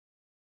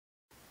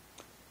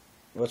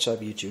What's up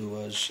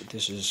YouTubers,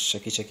 this is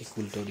Saki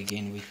Cool Toad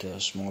again with a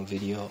small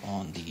video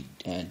on the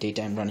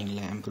daytime running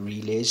lamp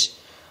relays,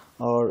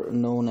 or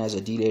known as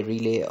a delay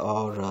relay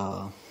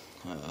or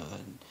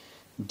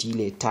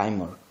delay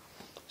timer.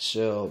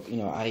 So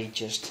I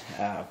just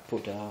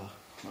put a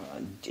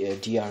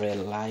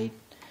DRL light.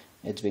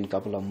 It's been a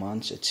couple of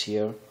months, it's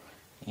here,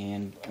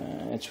 and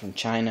it's from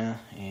China,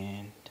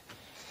 and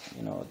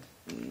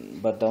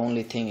but the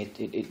only thing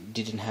it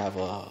didn't have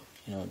a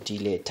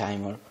delay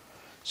timer.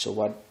 So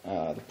what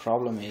the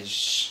problem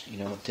is,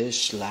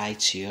 this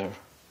lights here,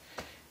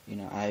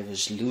 I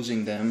was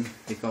losing them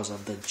because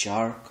of the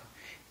jerk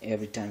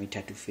every time it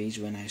had to phase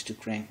when I used to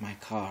crank my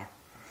car.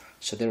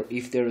 So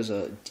if there is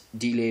a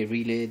delay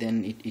relay,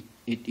 then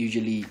it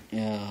usually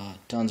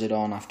turns it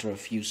on after a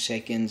few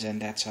seconds, and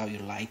that's how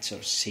your lights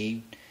are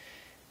saved.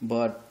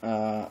 But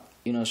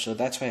so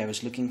that's why I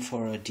was looking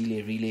for a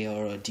delay relay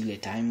or a delay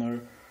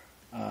timer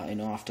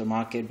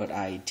aftermarket, but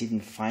I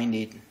didn't find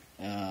it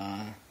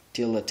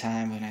till the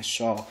time when I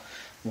saw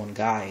one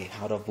guy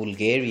out of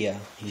Bulgaria.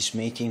 He's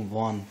making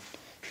one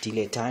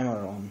delay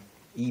timer on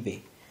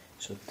eBay.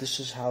 So this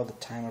is how the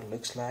timer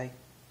looks like.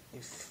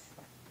 If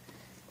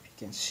you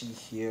can see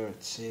here,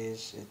 it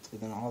says it's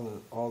within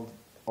all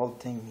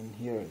thing in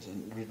here is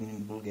written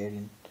in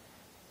Bulgarian.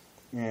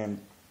 And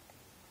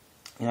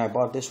I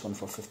bought this one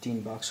for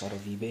 15 bucks out of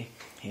eBay,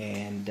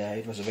 and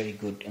it was a very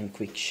good and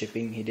quick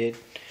shipping he did.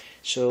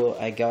 So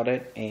I got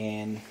it,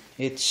 and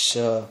it's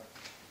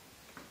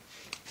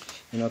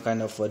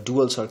kind of a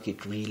dual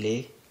circuit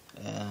relay.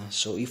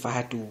 So if I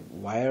had to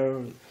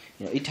wire,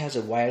 it has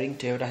a wiring.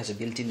 Toyota has a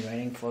built-in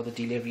wiring for the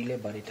delay relay,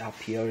 but it's up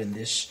here in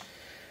this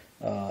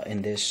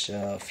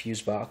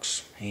fuse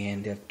box,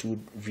 and there are two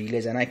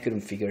relays, and I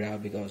couldn't figure it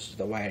out because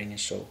the wiring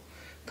is so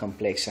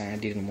complex, and I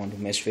didn't want to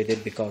mess with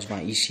it because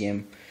my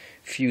ECM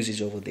fuse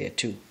is over there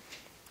too.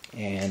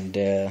 And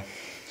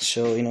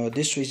so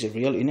this is a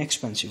real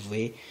inexpensive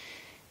way.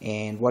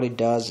 And what it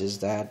does is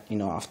that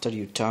after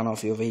you turn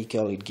off your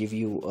vehicle, it gives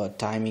you a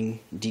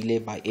timing delay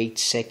by 8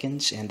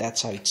 seconds, and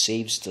that's how it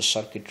saves the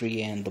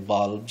circuitry and the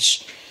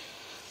bulbs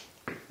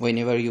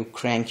whenever you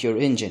crank your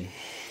engine.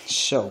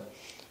 So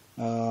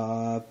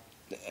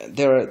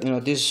there are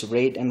this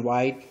red and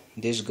white.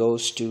 This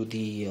goes to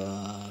the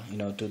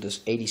to this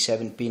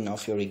 87 pin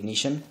of your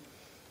ignition,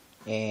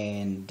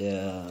 and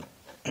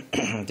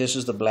this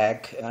is the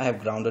black. I have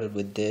grounded it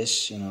with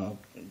this,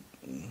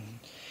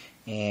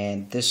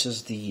 and this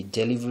is the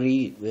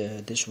delivery.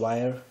 This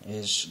wire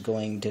is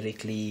going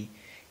directly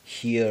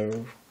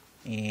here,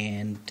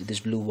 and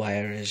this blue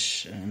wire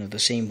is the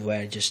same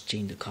wire, just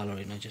change the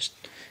color,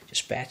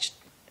 just patched.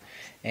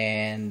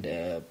 And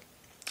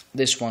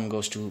this one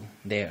goes to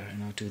there,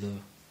 to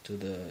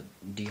the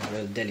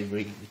DRL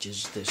delivery, which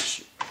is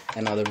this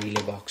another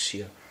relay box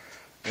here.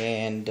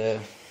 And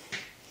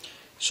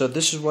so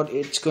this is what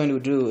it's going to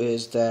do,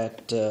 is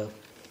that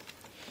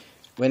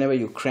whenever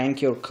you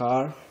crank your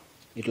car,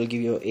 it will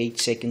give you 8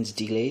 seconds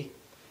delay.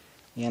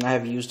 And I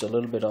have used a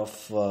little bit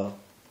of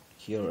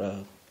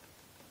here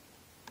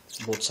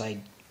both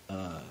side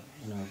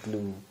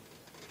glue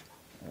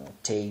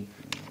tape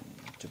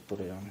to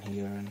put it on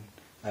here, and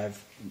I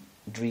have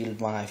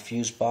drilled my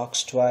fuse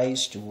box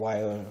twice to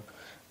wire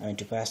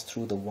to pass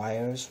through the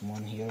wires,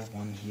 one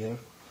here,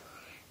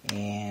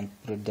 and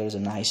there's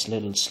a nice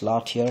little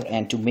slot here.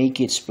 And to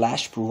make it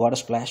splash proof, water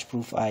splash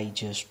proof, I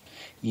just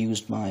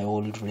used my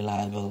old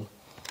reliable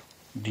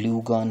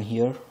glue gun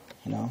here,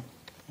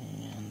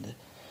 and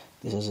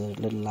this is a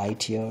little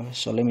light here.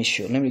 So let me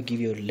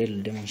give you a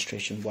little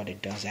demonstration what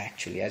it does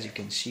actually. As you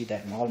can see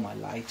that all my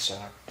lights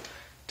are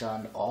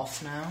turned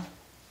off now.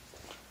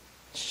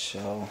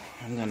 So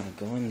I'm gonna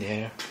go in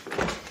there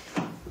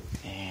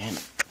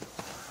and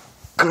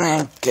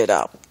crank it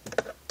up.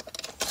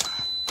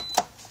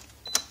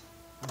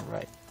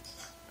 Alright,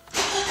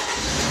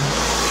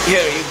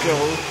 here you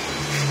go.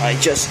 I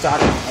just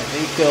started my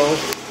vehicle,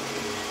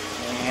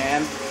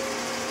 and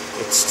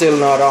it's still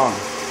not on.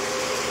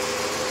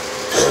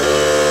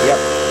 Yep,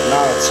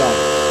 now it's on.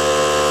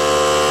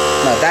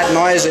 Now that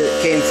noise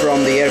came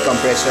from the air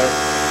compressor.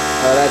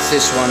 That's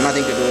this one,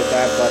 nothing to do with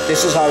that, but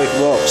this is how it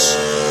works.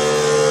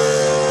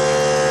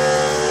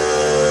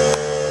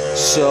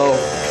 So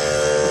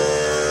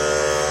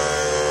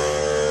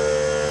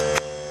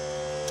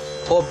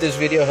hope this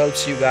video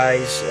helps you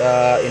guys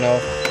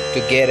to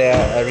get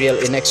a real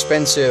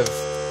inexpensive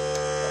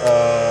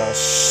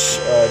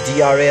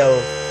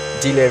DRL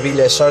delay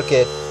relay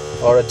circuit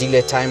or a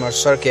delay timer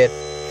circuit.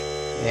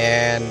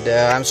 And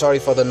I'm sorry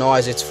for the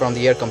noise, it's from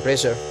the air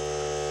compressor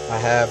I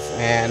have.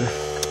 And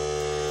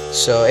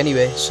so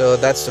anyway, so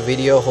that's the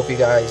video. Hope you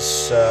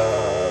guys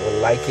will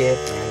like it,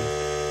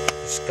 and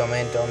just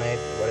comment on it,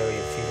 whatever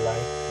you feel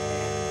like.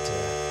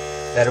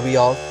 And that'll be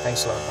all.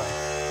 Thanks a lot. Bye.